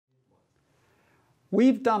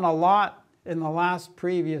We've done a lot in the last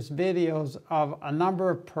previous videos of a number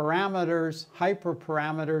of parameters,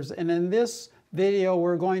 hyperparameters, and in this video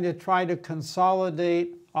we're going to try to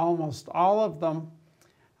consolidate almost all of them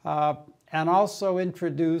and also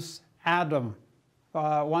introduce Atom,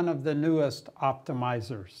 one of the newest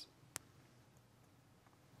optimizers.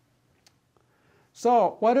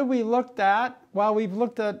 So what have we looked at? Well, we've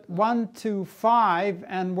looked at 1 to 5,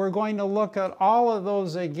 and we're going to look at all of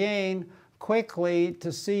those again quickly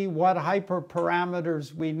to see what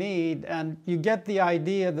hyperparameters we need. And you get the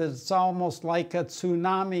idea that it's almost like a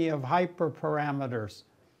tsunami of hyperparameters.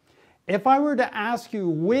 If I were to ask you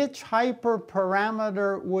which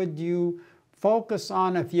hyperparameter would you focus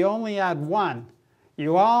on if you only had one,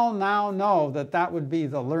 you all now know that that would be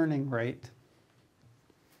the learning rate.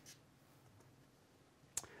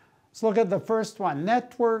 Let's look at the first one,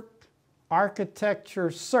 network architecture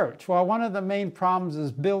search. Well, one of the main problems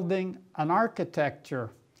is building an architecture,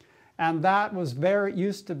 and that was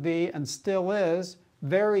used to be and still is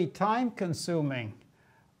very time consuming.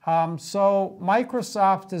 So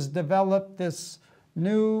Microsoft has developed this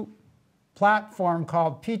new platform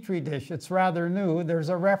called Petri Dish. It's rather new. There's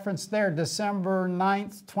a reference there, December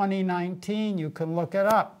 9th, 2019. You can look it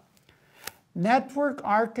up. Network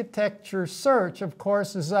architecture search, of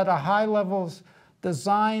course, is at a high level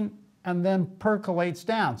design and then percolates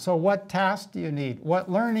down. So what task do you need?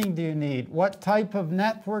 What learning do you need? What type of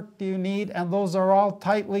network do you need? And those are all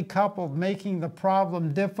tightly coupled, making the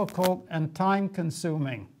problem difficult and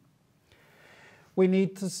time-consuming. We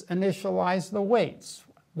need to initialize the weights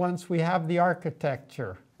once we have the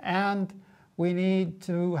architecture. And we need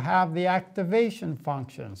to have the activation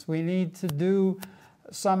functions. We need to do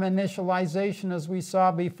some initialization as we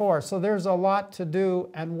saw before. So there's a lot to do,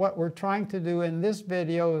 and what we're trying to do in this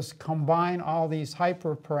video is combine all these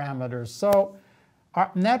hyperparameters. So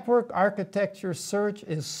our network architecture search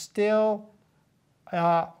is still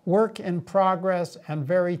work in progress and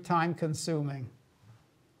very time consuming.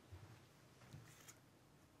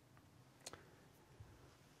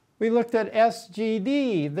 We looked at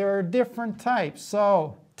SGD. There are different types.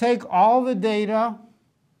 So take all the data,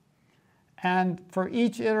 and for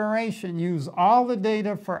each iteration, use all the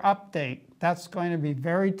data for update. That's going to be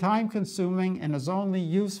very time consuming and is only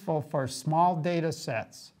useful for small data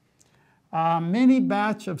sets. Mini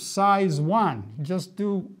batch of size 1, just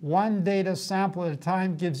do one data sample at a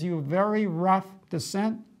time, gives you a very rough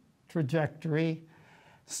descent trajectory.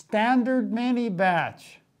 Standard mini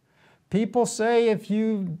batch. People say if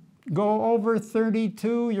you go over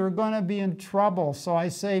 32, you're going to be in trouble. So I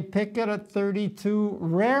say pick it at 32,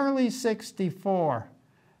 rarely 64.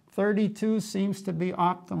 32 seems to be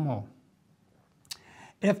optimal.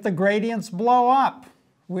 If the gradients blow up,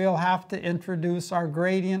 we'll have to introduce our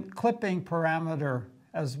gradient clipping parameter,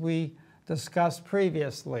 as we discussed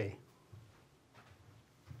previously.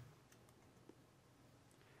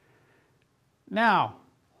 Now,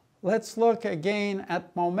 let's look again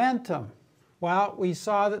at momentum. Well, we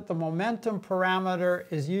saw that the momentum parameter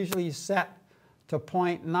is usually set to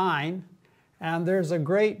 0.9, and there's a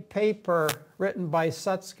great paper written by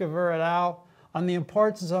Sutskever et al. On the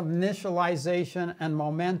importance of initialization and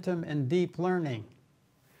momentum in deep learning.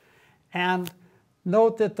 And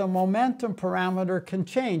note that the momentum parameter can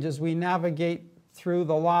change as we navigate through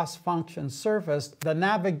the loss function surface. The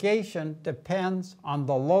navigation depends on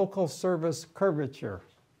the local surface curvature.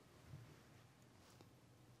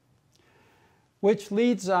 Which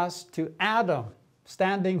leads us to Atom,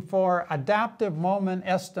 standing for Adaptive Moment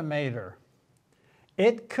Estimator.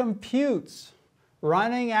 It computes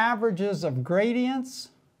running averages of gradients,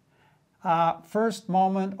 first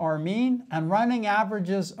moment or mean, and running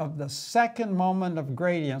averages of the second moment of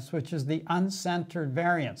gradients, which is the uncentered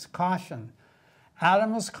variance. Caution,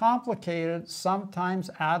 Atom is complicated. Sometimes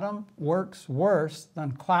Atom works worse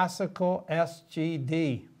than classical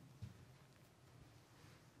SGD.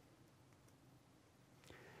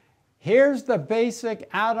 Here's the basic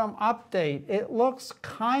Atom update. It looks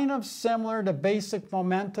kind of similar to basic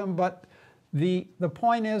momentum, but the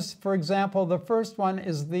point is, for example, the first one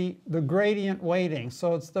is the gradient weighting.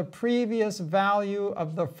 So it's the previous value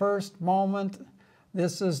of the first moment.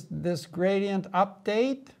 This is this gradient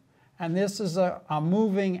update, and this is a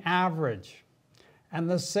moving average. And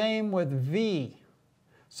the same with V.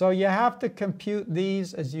 So you have to compute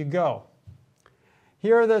these as you go.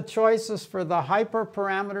 Here are the choices for the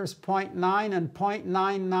hyperparameters 0.9 and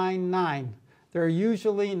 0.999. They're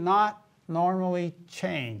usually not normally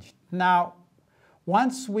changed. Now,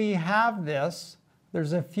 once we have this,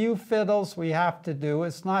 there's a few fiddles we have to do.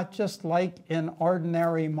 It's not just like in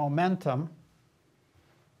ordinary momentum.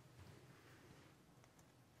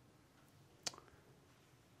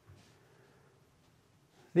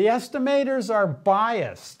 The estimators are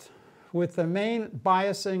biased, with the main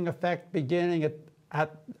biasing effect beginning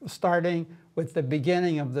starting with the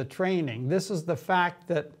beginning of the training. This is the fact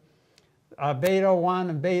that beta 1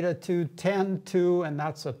 and beta 2 tend to, and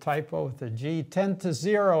that's a typo with a G, tend to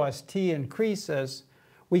 0 as t increases.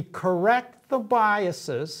 We correct the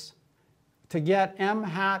biases to get m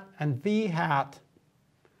hat and v hat,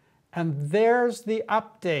 and there's the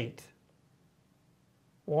update.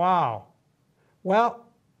 Wow. Well,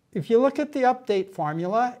 if you look at the update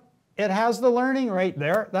formula, it has the learning rate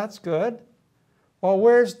there. That's good. Well,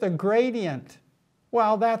 where's the gradient?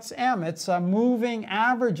 Well, that's m. It's a moving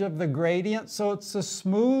average of the gradient, so it's a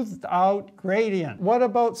smoothed out gradient. What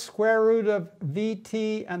about square root of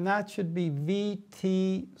vt? And that should be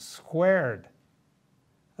vt squared.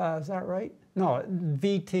 Is that right? No,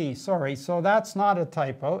 vt, sorry. So that's not a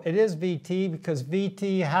typo. It is vt because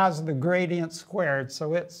vt has the gradient squared,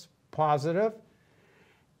 so it's positive.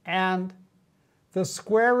 And the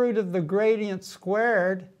square root of the gradient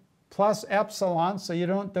squared plus epsilon, so you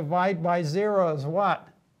don't divide by 0, is what?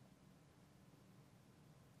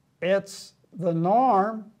 It's the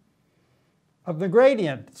norm of the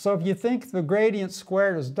gradient. So if you think the gradient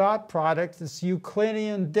squared is dot product, it's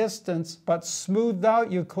Euclidean distance, but smoothed out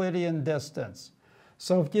Euclidean distance.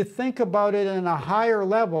 So if you think about it in a higher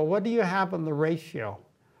level, what do you have in the ratio?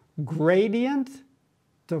 Gradient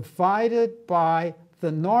divided by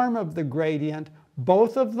the norm of the gradient.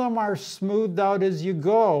 Both of them are smoothed out as you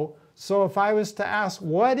go. So if I was to ask,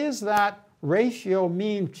 what does that ratio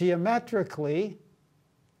mean geometrically?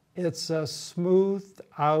 It's a smoothed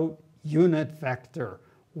out unit vector.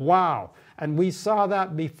 Wow. And we saw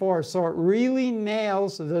that before. So it really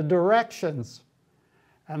nails the directions.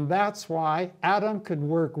 And that's why Atom could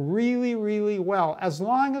work really, really well, as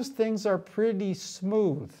long as things are pretty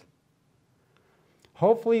smooth.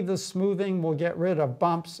 Hopefully the smoothing will get rid of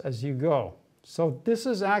bumps as you go. So this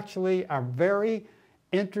is actually a very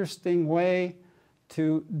interesting way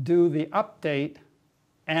to do the update.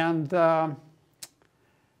 And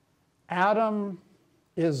Atom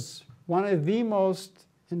is one of the most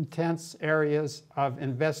intense areas of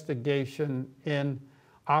investigation in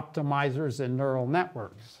optimizers and neural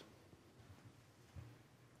networks.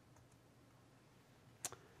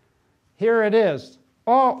 Here it is.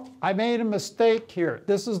 Oh, I made a mistake here.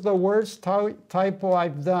 This is the worst typo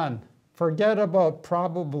I've done. Forget about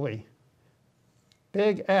probably.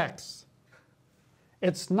 Big X.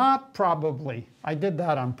 It's not probably. I did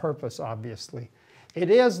that on purpose, obviously. It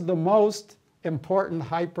is the most important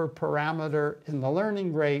hyperparameter in the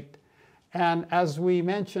learning rate. And as we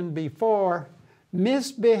mentioned before,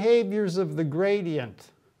 misbehaviors of the gradient,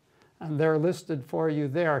 and they're listed for you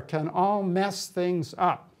there, can all mess things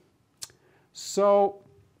up. So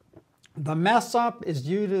the mess up is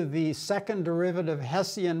due to the second derivative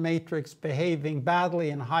Hessian matrix behaving badly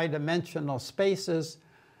in high-dimensional spaces.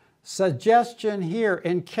 Suggestion here,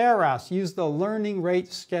 in Keras, use the learning rate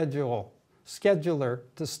scheduler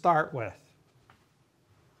to start with.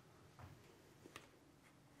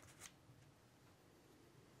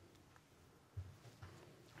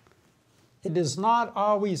 It is not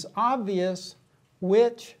always obvious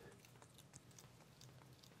which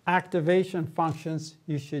activation functions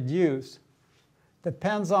you should use.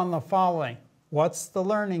 Depends on the following. What's the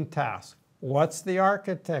learning task? What's the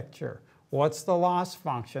architecture? What's the loss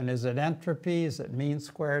function? Is it entropy? Is it mean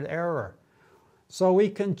squared error? So we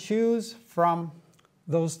can choose from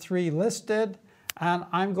those three listed, and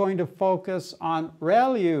I'm going to focus on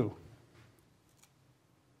ReLU.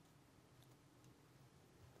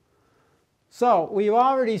 So we've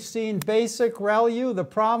already seen basic ReLU. The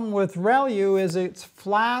problem with ReLU is it's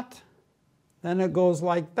flat, then it goes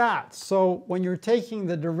like that. So when you're taking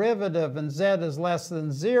the derivative and z is less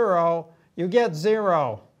than 0, you get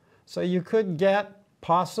 0. So you could get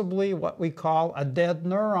possibly what we call a dead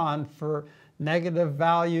neuron for negative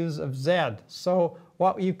values of z. So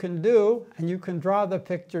what you can do, and you can draw the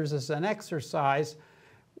pictures as an exercise,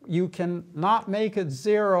 you can not make it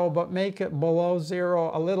 0, but make it below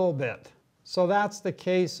 0 a little bit. So that's the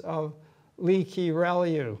case of leaky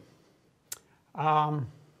ReLU. Parametric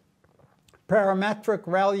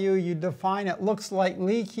ReLU, you define it looks like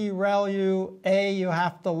leaky ReLU. A, you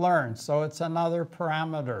have to learn, so it's another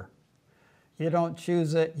parameter. You don't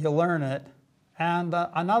choose it, you learn it. And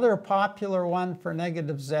another popular one for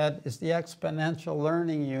negative z is the exponential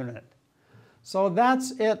learning unit. So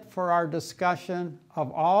that's it for our discussion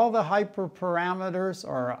of all the hyperparameters,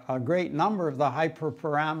 or a great number of the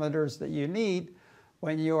hyperparameters that you need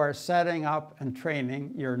when you are setting up and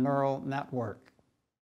training your neural network.